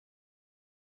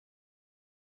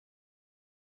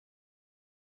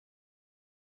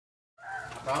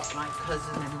Brought my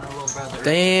cousin and my little brother.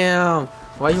 Damn!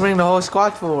 Why you bring the whole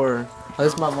squad for? Oh,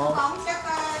 this is my mom.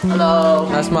 Hello.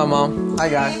 That's my mom. Hi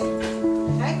guys.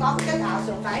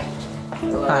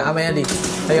 Hi, I'm Andy.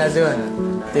 How you guys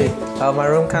doing? Dude, my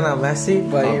room kind of messy,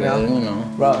 but you know,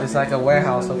 bro, it's like a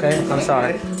warehouse. Okay, I'm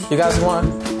sorry. You guys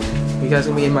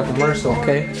gonna be in my commercial,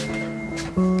 okay?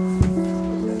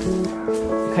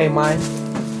 Okay, mine.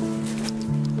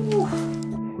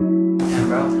 Yeah,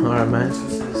 bro. Alright, man.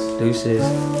 Deuces.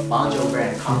 BONJO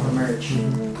brand, cop the merch.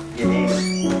 Your name.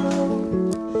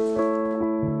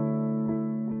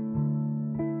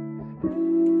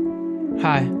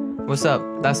 Hi, what's up?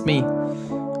 That's me,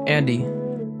 Andy.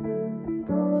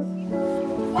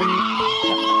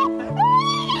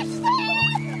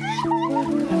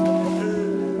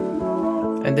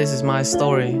 And this is my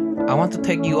story. I want to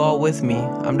take you all with me.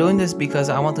 I'm doing this because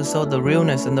I want to show the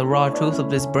realness and the raw truth of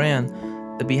this brand,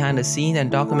 the behind the scenes, and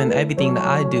document everything that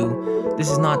I do. This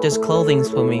is not just clothing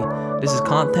for me. This is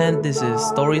content, this is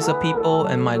stories of people,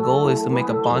 and my goal is to make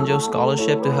a BONJO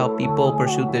scholarship to help people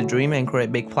pursue their dream and create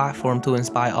a big platform to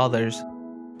inspire others.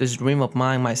 This dream of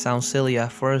mine might sound silly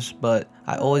at first, but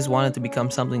I always wanted to become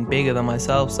something bigger than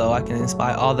myself so I can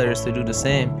inspire others to do the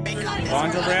same.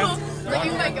 BONJO brand?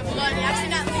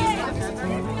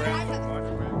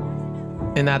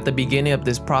 And at the beginning of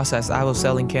this process, I was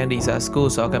selling candies at school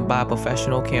so I can buy a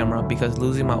professional camera, because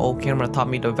losing my old camera taught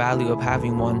me the value of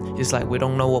having one. It's like we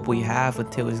don't know what we have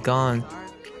until it's gone.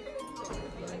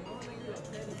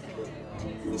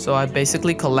 So I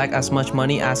basically collect as much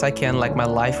money as I can, like my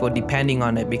life was depending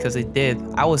on it, because it did.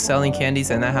 I was selling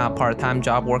candies and I had a part-time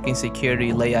job working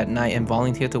security late at night and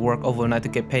volunteered to work overnight to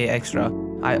get paid extra.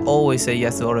 I always say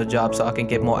yes to other jobs so I can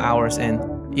get more hours in.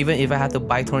 Even if I had to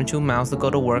bike 22 miles to go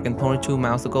to work and 22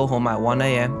 miles to go home at 1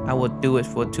 AM, I would do it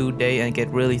for 2 days and get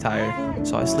really tired.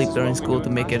 So I sleep during school to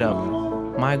make it up.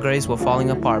 My grades were falling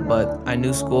apart, but I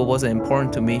knew school wasn't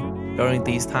important to me. During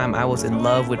these times, I was in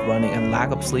love with running, and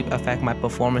lack of sleep affected my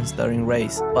performance during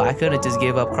race. But I couldn't just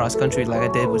give up cross country like I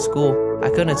did with school. I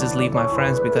couldn't just leave my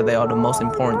friends because they are the most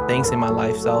important things in my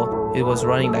life, so it was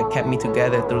running that kept me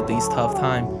together through these tough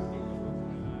times.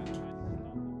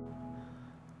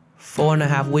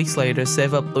 4.5 weeks later,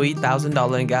 saved up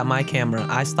 $3,000 and got my camera.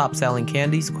 I stopped selling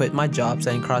candies, quit my job,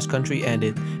 and cross country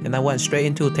ended. And I went straight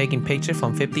into taking pictures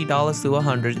from $50 to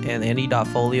 $100, and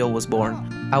Andy.folio was born.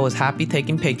 I was happy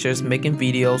taking pictures, making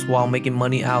videos while making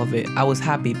money out of it. I was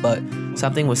happy, but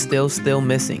something was still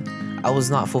missing. I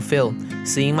was not fulfilled.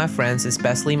 Seeing my friends,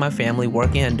 especially my family,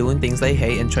 working and doing things they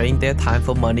hate and trading their time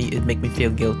for money, it makes me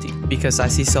feel guilty. Because I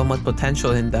see so much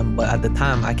potential in them, but at the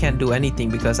time, I can't do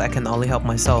anything because I can only help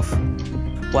myself.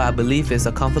 What I believe is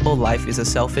a comfortable life is a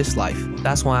selfish life.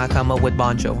 That's why I come up with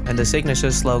BONJO and the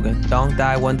signature slogan, "Don't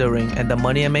die wondering," and the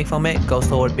money I make from it goes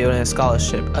toward building a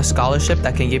scholarship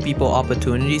that can give people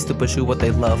opportunities to pursue what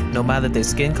they love, no matter their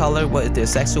skin color, what their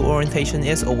sexual orientation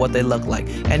is, or what they look like.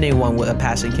 Anyone with a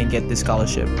passion can get this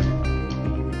scholarship.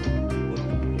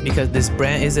 Because this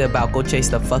brand isn't about go chase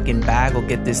the fucking bag or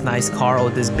get this nice car or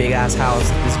this big ass house.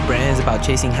 This brand is about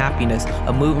chasing happiness,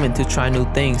 a movement to try new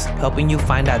things, helping you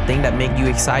find that thing that make you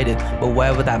excited. But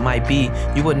whatever that might be,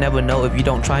 you would never know if you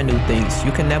don't try new things.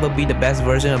 You can never be the best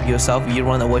version of yourself if you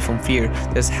run away from fear.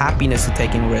 There's happiness to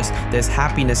taking risks. There's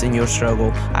happiness in your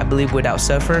struggle. I believe without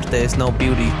suffering, there is no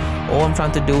beauty. All I'm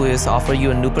trying to do is offer you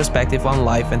a new perspective on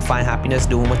life and find happiness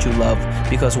doing what you love.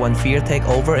 Because when fear takes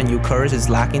over and your courage is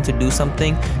lacking to do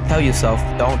something, tell yourself,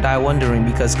 don't die wondering,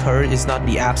 because courage is not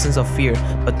the absence of fear,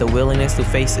 but the willingness to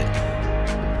face it.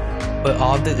 But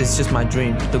all of this is just my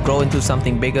dream, to grow into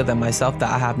something bigger than myself that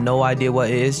I have no idea what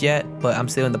it is yet, but I'm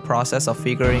still in the process of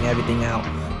figuring everything out.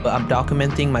 But I'm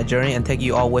documenting my journey and taking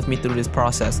you all with me through this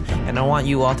process, and I want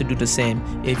you all to do the same.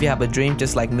 If you have a dream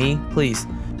just like me, please,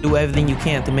 do everything you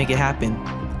can to make it happen.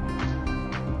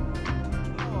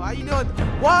 Oh, how you doing?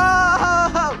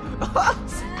 Whoa!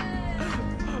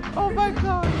 Oh my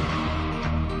god!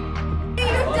 You're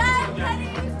dead, Penny,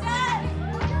 you're dead!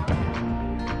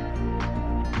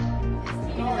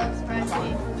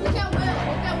 Look at Will,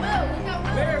 look at Will, look at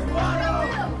Will! Where's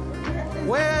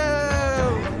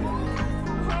Will?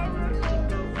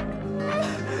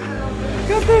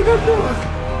 Come through, come through!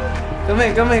 Come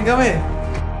in, come in, come in!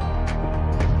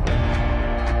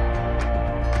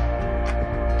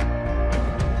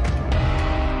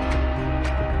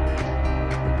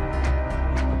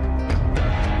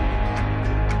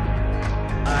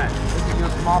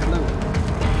 Small blue.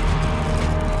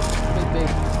 Big.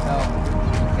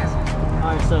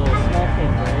 Alright, so small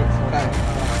pink, right? Okay.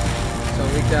 So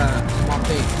we got small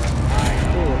pink. Alright,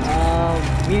 cool.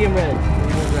 Medium red.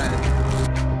 Medium red.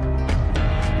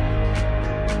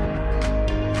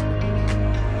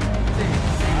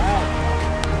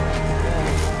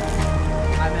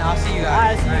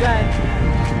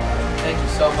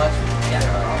 so much.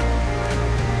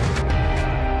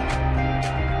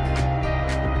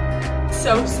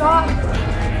 So soft.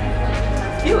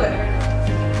 Feel it.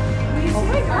 Oh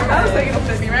my god. I was thinking it'll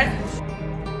fit me, right?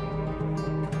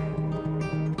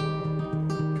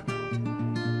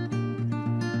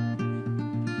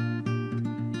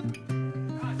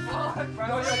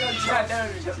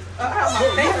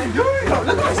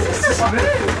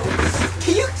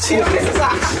 Can you chill? This is a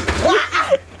house.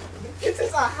 This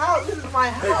is a house. This is my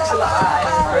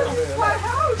house. My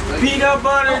house. Peanut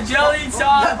butter jelly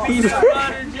time. Peanut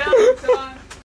butter jelly time.